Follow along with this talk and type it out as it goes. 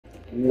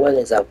What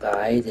is up,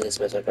 guys? It is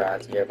Mr.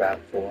 Grass here, back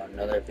for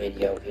another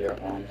video here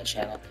on the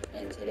channel.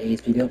 In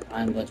today's video,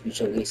 I'm going to be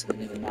showcasing the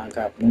new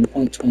Minecraft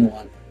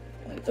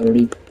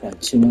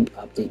 1.21.30.21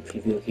 update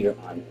preview here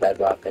on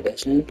Bedrock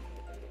Edition.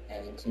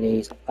 And in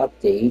today's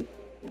update,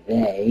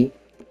 they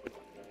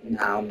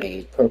now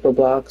made purple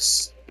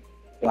blocks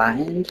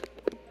flattened,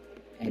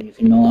 and you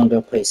can no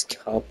longer place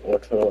kelp or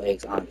turtle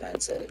eggs on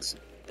fences.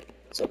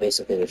 So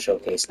basically, to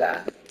showcase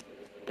that,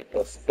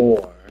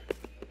 before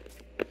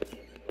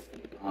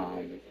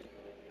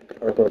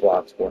purple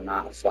blocks were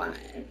not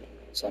flattened.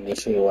 So let me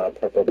show you what a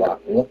purple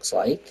block looks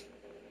like.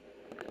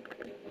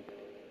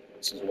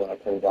 This is what a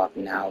purple block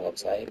now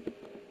looks like.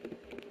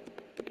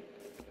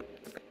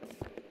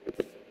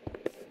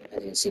 As you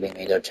can see, they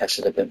made their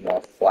textures a bit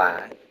more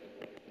flat.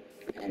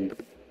 And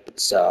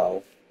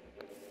so,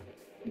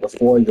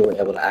 before you were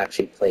able to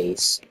actually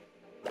place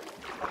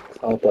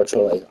kelp or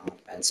turtle eggs on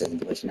fences,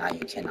 which now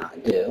you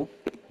cannot do,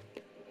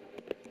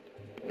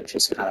 which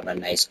is kind of a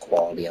nice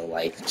quality of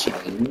life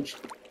change,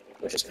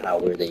 which is kind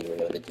of weird that you were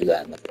able to do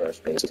that in the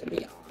first place, to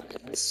be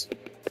honest.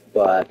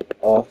 But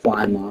all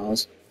flying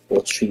models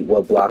will treat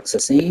wood blocks the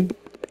same.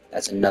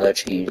 That's another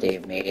change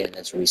they've made in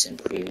this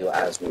recent preview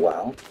as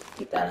well.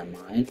 Keep that in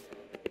mind.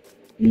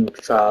 New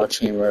trial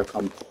chamber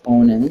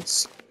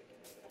components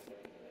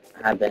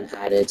have been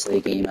added to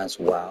the game as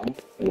well.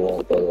 We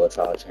will go to a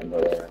trial chamber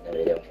later in the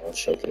video and we'll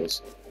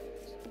showcase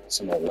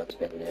some of what's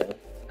been new.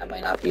 I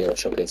might not be able to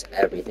showcase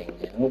everything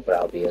new, but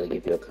I'll be able to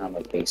give you a kind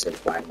of a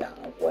basic rundown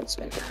of what's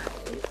been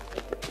added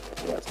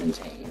and what's been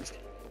changed.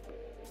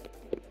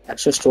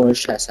 Extra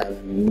storage chests have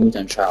been removed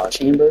in trial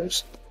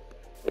chambers.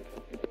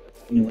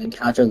 New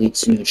encounter leads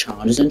to new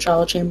challenges in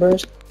trial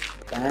chambers.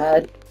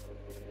 Bed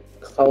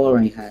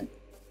coloring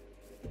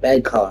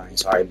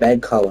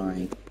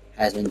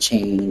has been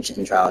changed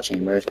in trial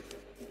chambers.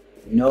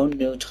 No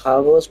new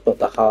toggles, but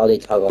the holiday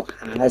toggle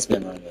has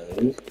been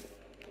removed.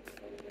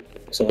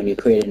 So when you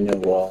create a new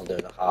world,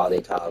 there's a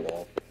holiday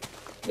toggle.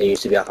 There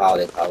used to be a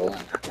holiday toggle,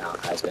 and that now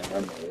has been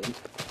removed.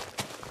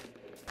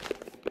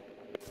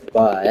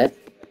 But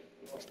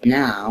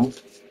now,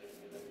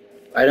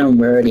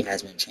 item rarity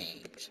has been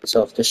changed.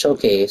 So to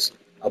showcase,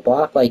 a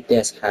block like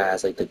this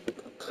has like the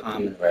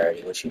common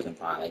rarity, which you can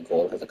find, like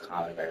gold has a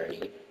common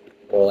rarity.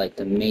 Or like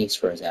the mace,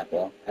 for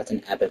example, that's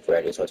an epic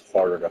rarity, so it's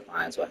harder to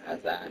find, so it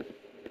has that.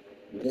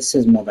 This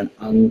is more of an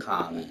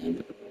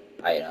uncommon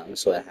item,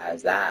 so it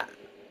has that,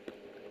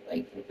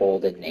 like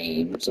bolded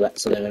name. So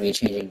they're going to be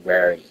changing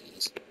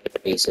rarities,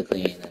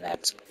 basically in the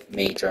next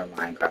major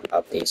Minecraft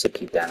update, so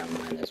keep that in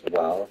mind as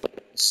well.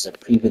 This is a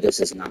preview, this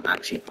is not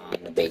actually on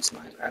the base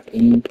Minecraft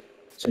game,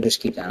 so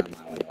just keep that in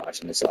mind when you're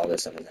watching this. All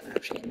this stuff isn't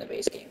actually in the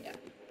base game yet.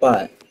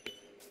 But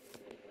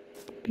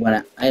when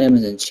an item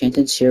is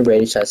enchanted, sheer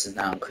rarity chest is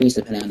now increased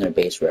depending on their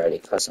base rarity.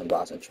 Custom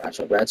blocks and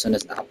terrestrial redstone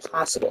is now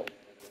possible.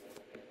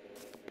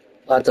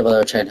 Lots of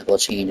other technical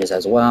changes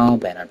as well.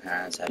 Banner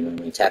parents have been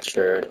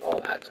retextured, all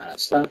that kind of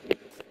stuff.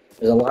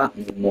 There's a lot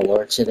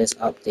more to this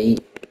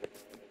update,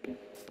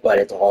 but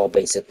it's all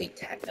basically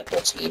technical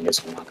changes,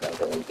 so I'm not going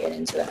to really get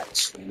into that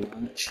too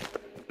much.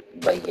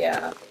 But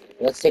yeah,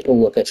 let's take a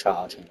look at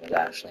trial chambers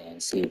actually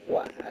and see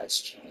what has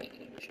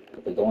changed.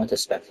 If we go into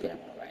spectator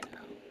mode right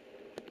now,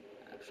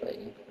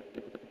 actually,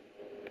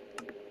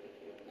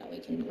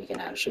 and we can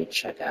actually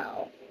check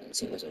out and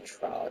see what's a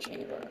trial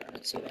chamber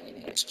and see if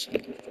anything has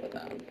changed for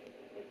them.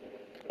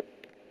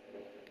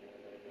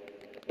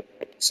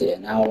 So yeah,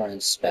 now we're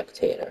in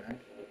spectator.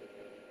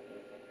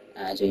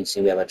 As you can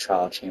see, we have a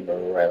trial chamber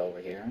right over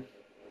here.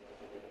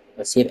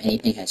 Let's see if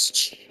anything has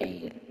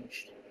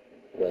changed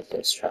with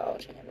this trial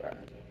chamber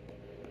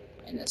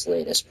in this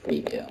latest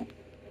preview.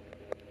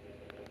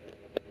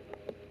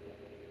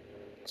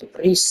 It's a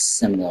pretty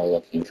similar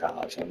looking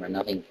trial chamber,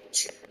 nothing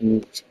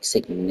too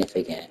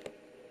significant.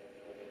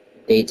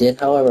 They did,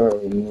 however,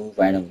 remove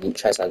random loot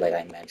chests, like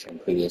I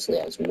mentioned previously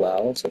as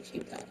well, so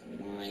keep that in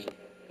mind.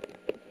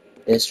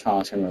 This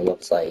trial chamber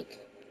looks like,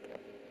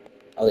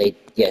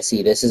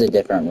 see, this is a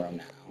different room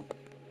now.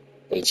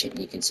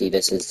 You can see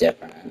this is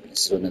different.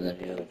 This is one of the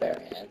new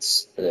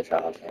variants to the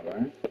trial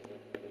chamber.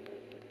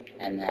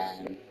 And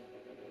then,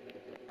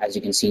 as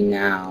you can see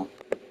now,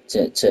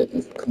 to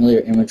clear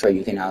inventory,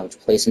 you can now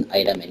place an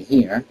item in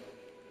here,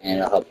 and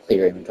it'll help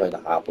clear inventory. The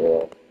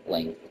hopper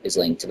is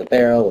linked to the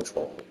barrel, which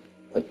will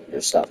put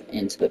your stuff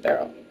into the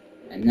barrel.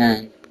 And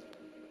then,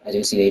 as you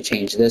can see, they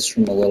changed this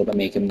room a little bit,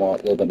 make it a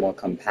little bit more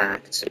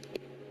compact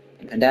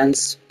and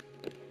condensed.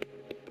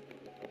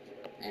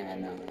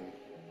 And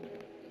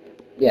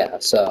yeah,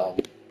 so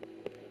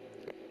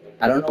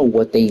I don't know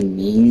what they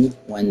mean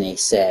when they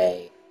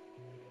say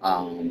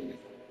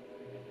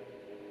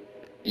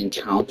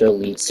encounter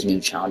leads to new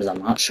challenges. I'm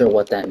not sure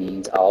what that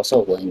means. I'll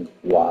also link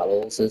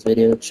Waddles'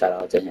 video. Shout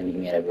out to him. He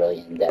made a really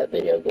in-depth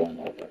video going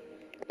over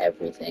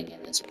everything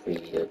in this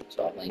preview.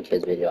 So I'll link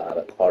his video. I'll have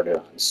it carded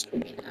on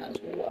screen as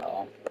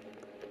well.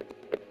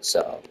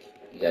 So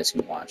you guys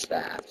can watch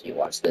that after you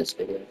watch this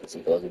video because he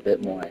goes a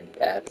bit more in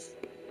depth.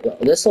 Well,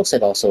 this looks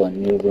like also a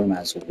new room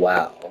as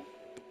well.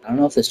 I don't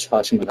know if this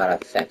trial chamber got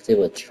affected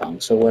with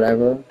chunks or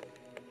whatever,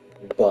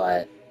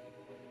 But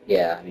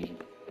yeah, I mean,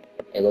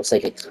 it looks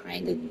like it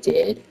kind of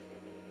did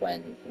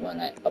when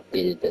I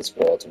updated this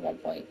world to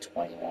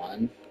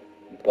 1.21.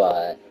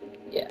 But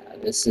yeah,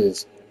 this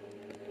is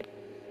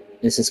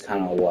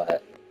kind of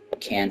what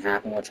can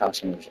happen with Child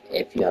Chambers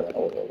if you have an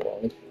older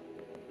world.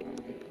 Um,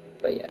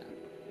 but yeah,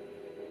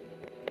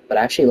 but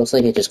actually, it looks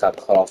like it just got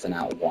cut off in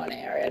that one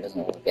area. It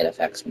doesn't look like it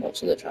affects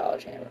most of the Child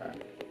Chamber,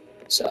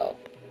 so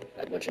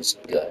which is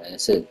good. And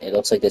it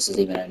looks like this is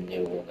even a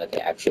new room that they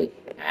actually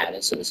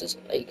added. So this is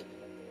like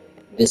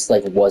this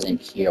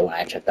wasn't here when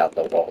I checked out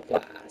the world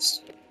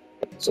last.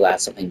 So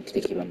that's something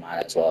to keep in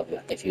mind as well.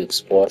 If you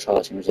explore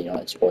Child Chambers and you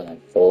don't explore them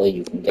fully,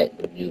 you can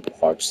get new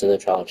parts to the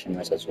Child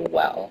Chambers as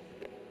well.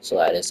 So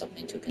that is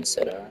something to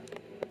consider.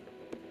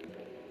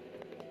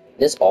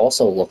 This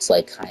also looks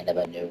like kind of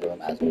a new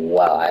room as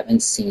well. I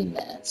haven't seen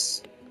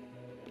this.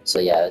 So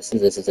yeah, this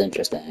is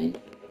interesting.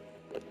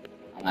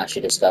 I'm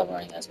actually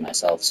discovering this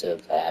myself too.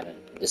 'Cause I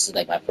haven't. This is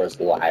like my first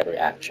live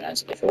reaction.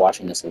 If you're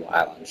watching this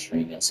live on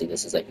stream, you'll see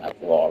this is like my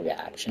raw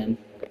reaction.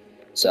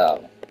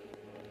 So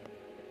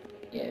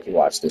yeah, if you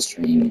watch the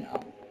stream,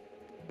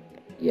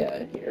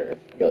 yeah,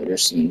 you're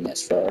seeing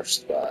this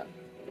first. But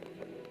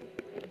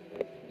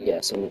yeah,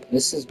 so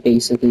this is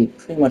basically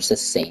pretty much the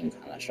same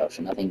kind of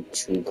structure. Nothing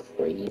too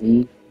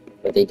crazy,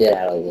 but they did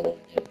add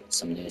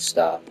some new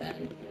stuff,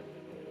 and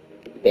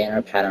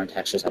banner pattern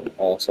textures have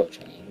also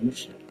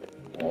changed.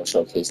 And we'll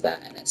showcase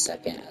that in a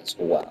second as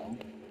well.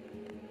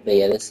 But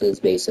yeah, this is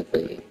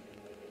basically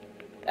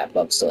that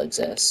bug still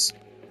exists,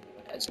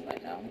 as you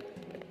might know.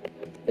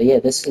 But yeah,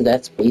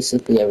 that's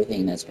basically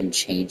everything that's been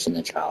changed in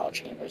the Child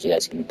Chambers. You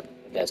guys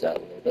got a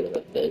little bit of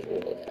a visual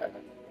there.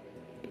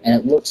 And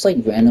it looks like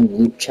random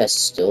loot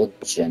chests still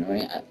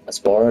generate. As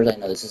far as I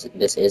know, this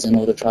is an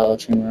older Child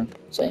Chamber,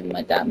 so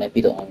that might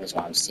be the only reason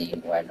why I'm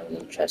seeing random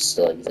loot chests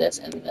still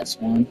exist in this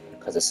one,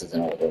 because this is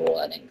an older world.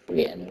 I didn't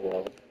create a new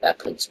world. That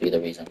could be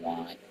the reason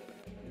why.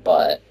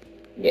 But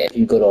yeah, if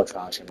you go to a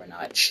Child Chamber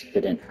now, it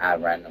shouldn't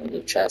have random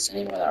loot chests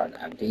anymore that are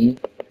empty.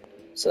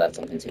 So that's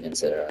something to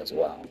consider as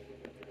well.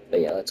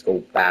 But yeah, let's go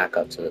back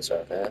up to the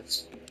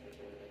surface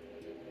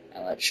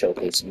and let's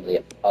showcase some of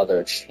the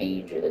other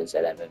changes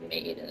that have been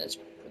made in this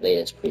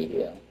latest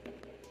preview.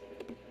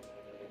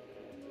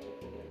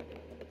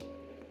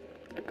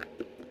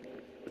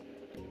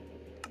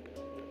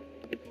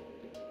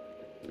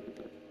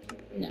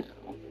 Now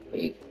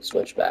we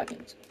switch back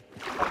into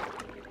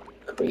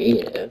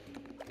creative.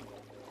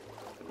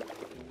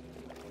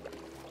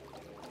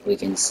 We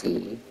can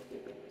see.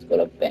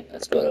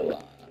 Let's go to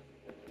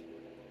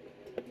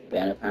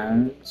banner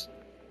patterns.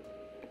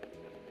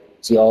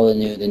 See all the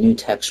new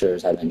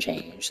textures have been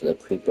changed. So the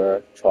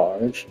creeper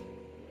charge,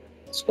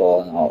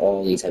 skull, and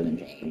all these have been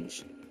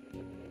changed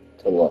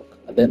to look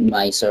a bit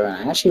nicer. And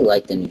I actually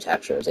like the new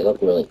textures. They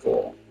look really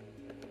cool.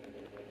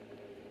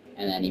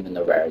 And then even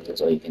the rarities,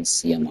 so you can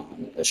see them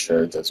on the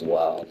shirts as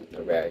well.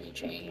 The rarity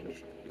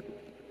change.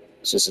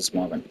 It's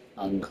more of an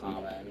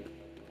uncommon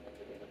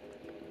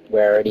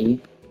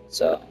rarity.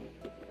 So,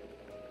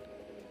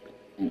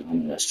 and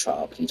ominous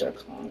trial keys are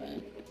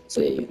common. So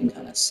yeah, you can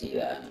kind of see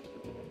that.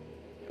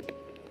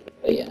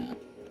 But yeah,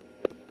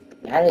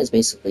 that is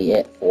basically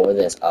it for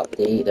this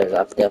update. There's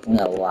definitely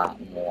a lot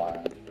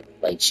more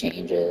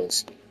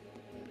changes.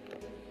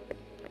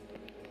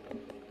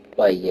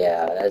 But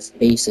yeah, that's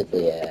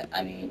basically it.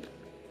 I mean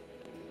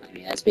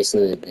that's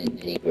basically the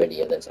nitty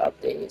gritty of this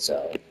update.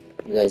 So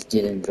if you guys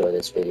did enjoy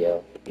this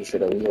video, be sure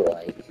to leave a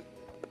like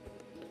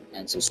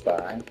and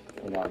subscribe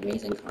for more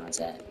amazing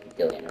content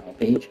daily on our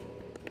homepage.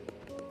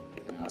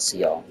 And I'll see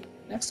y'all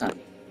next time.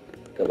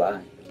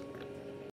 Goodbye.